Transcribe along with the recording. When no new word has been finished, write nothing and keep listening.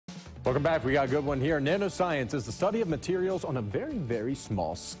Welcome back. We got a good one here. Nano-science is the study of materials on a very, very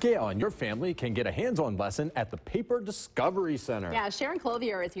small scale. And your family can get a hands-on lesson at the Paper Discovery Center. Yeah, Sharon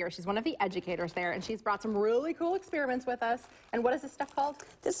Clothier is here. She's one of the educators there, and she's brought some really cool experiments with us. And what is this stuff called?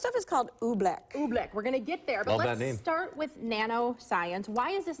 This stuff is called oobleck. Oobleck. We're going to get there, but let's start with nano-science. Why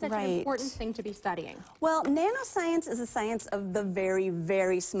is this such an important thing to be studying? Well, nano-science is a science of the very,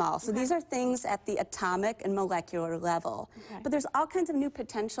 very small. So these are things at the atomic and molecular level. But there's all kinds of new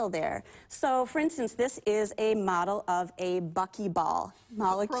potential there. So, for instance, this is a model of a buckyball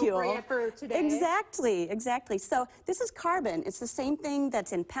molecule. Appropriate for today. Exactly. So this is carbon. It's the same thing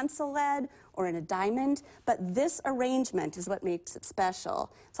that's in pencil lead or in a diamond, but this arrangement is what makes it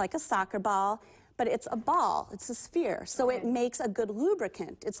special. It's like a soccer ball, but it's a ball. It's a sphere. So it makes a good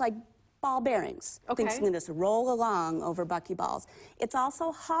lubricant. It's like ball bearings. Things can just roll along over buckyballs. It's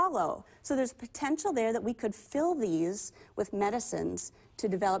also hollow, so there's potential there that we could fill these with medicines to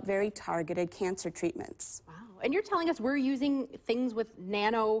develop very targeted cancer treatments. Wow, and you're telling us we're using things with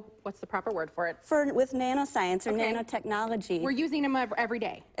nano, what's the proper word for it? With nanoscience or nanotechnology. We're using them every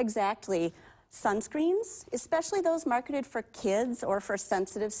day. Exactly. Sunscreens, especially those marketed for kids or for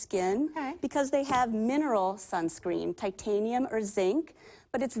sensitive skin, because they have mineral sunscreen, titanium or zinc,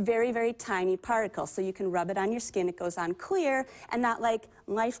 but it's very, very tiny particles, so you can rub it on your skin, it goes on clear, and not like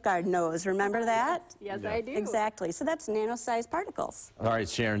lifeguard nose, remember that? Yes, I do. Exactly, so that's nano-sized particles. All right,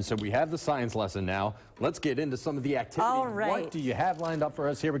 Sharon, so we have the science lesson now. Let's get into some of the activities. All right. What do you have lined up for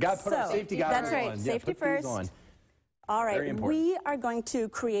us here? We got to put our safety goggles on. That's right, safety first. All right, we are going to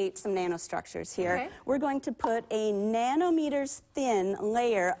create some nanostructures here. We're going to put a nanometers thin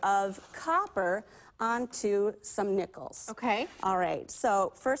layer of copper onto some nickels. Okay. All right,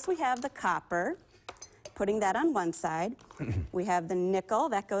 so first we have the copper, putting that on one side. We have the nickel,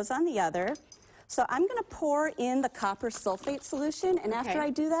 that goes on the other. So I'm going to pour in the copper sulfate solution, and after I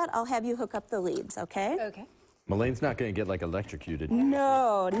do that, I'll have you hook up the leads, okay? Okay. Malane's not going to get like electrocuted.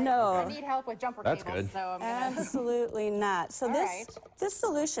 No. I need help with jumper cables. That's good. So I'm gonna... Absolutely not. So this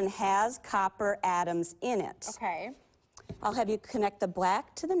solution has copper atoms in it. Okay. I'll have you connect the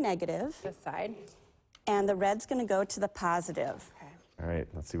black to the negative. This side. And the red's going to go to the positive. Okay. All right,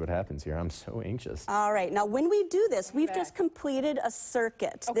 let's see what happens here. I'm so anxious. All right, now when we do this, we've just completed a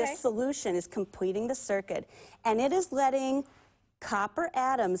circuit. This solution is completing the circuit, and it is letting copper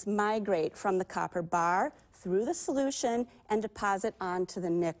atoms migrate from the copper bar through the solution and deposit onto the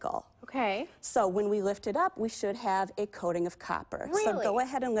nickel. Okay. So when we lift it up, we should have a coating of copper. Really? So go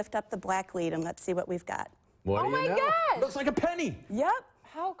ahead and lift up the black lead and let's see what we've got. What do you know? God! Looks like a penny. Yep.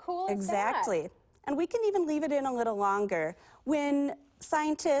 How cool is Exactly. And we can even leave it in a little longer. When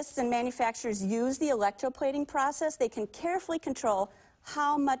scientists and manufacturers use the electroplating process, they can carefully control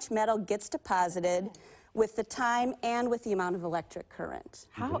how much metal gets deposited with the time and with the amount of electric current.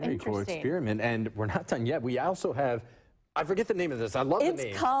 How Very cool experiment, and we're not done yet. We also have, I forget the name of this. I love the name.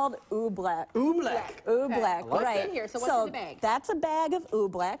 It's called oobleck. Oobleck. Oobleck, right. In here. So what's in the bag? That's a bag of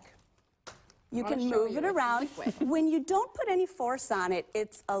oobleck. You can move it around. When you don't put any force on it,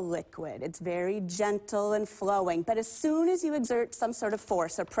 it's a liquid. It's very gentle and flowing. But as soon as you exert some sort of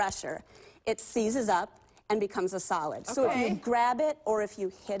force or pressure, it seizes up and becomes a solid. So if you grab it or if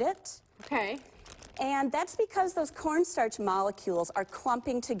you hit it, and that's because those cornstarch molecules are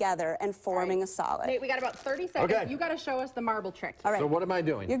clumping together and forming a solid. Nate, we got about 30 seconds. You got to show us the marble trick. All right. So what am I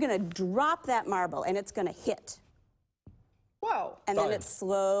doing? You're going to drop that marble, and it's going to hit. Whoa. And then it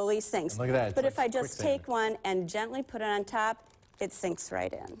slowly sinks. Look at that. But if I just take one and gently put it on top, it sinks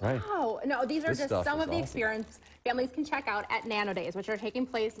right in. Wow. No, these are just some of the experiments families can check out at Nano Days, which are taking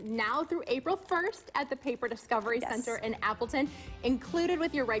place now through April 1st at the Paper Discovery Center in Appleton, included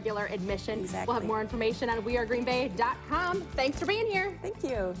with your regular admission. We'll have more information on wearegreenbay.com. Thanks for being here. Thank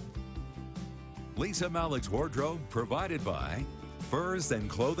you. Lisa Malik's wardrobe provided by Furs and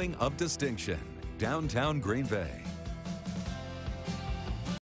Clothing of Distinction, downtown Green Bay.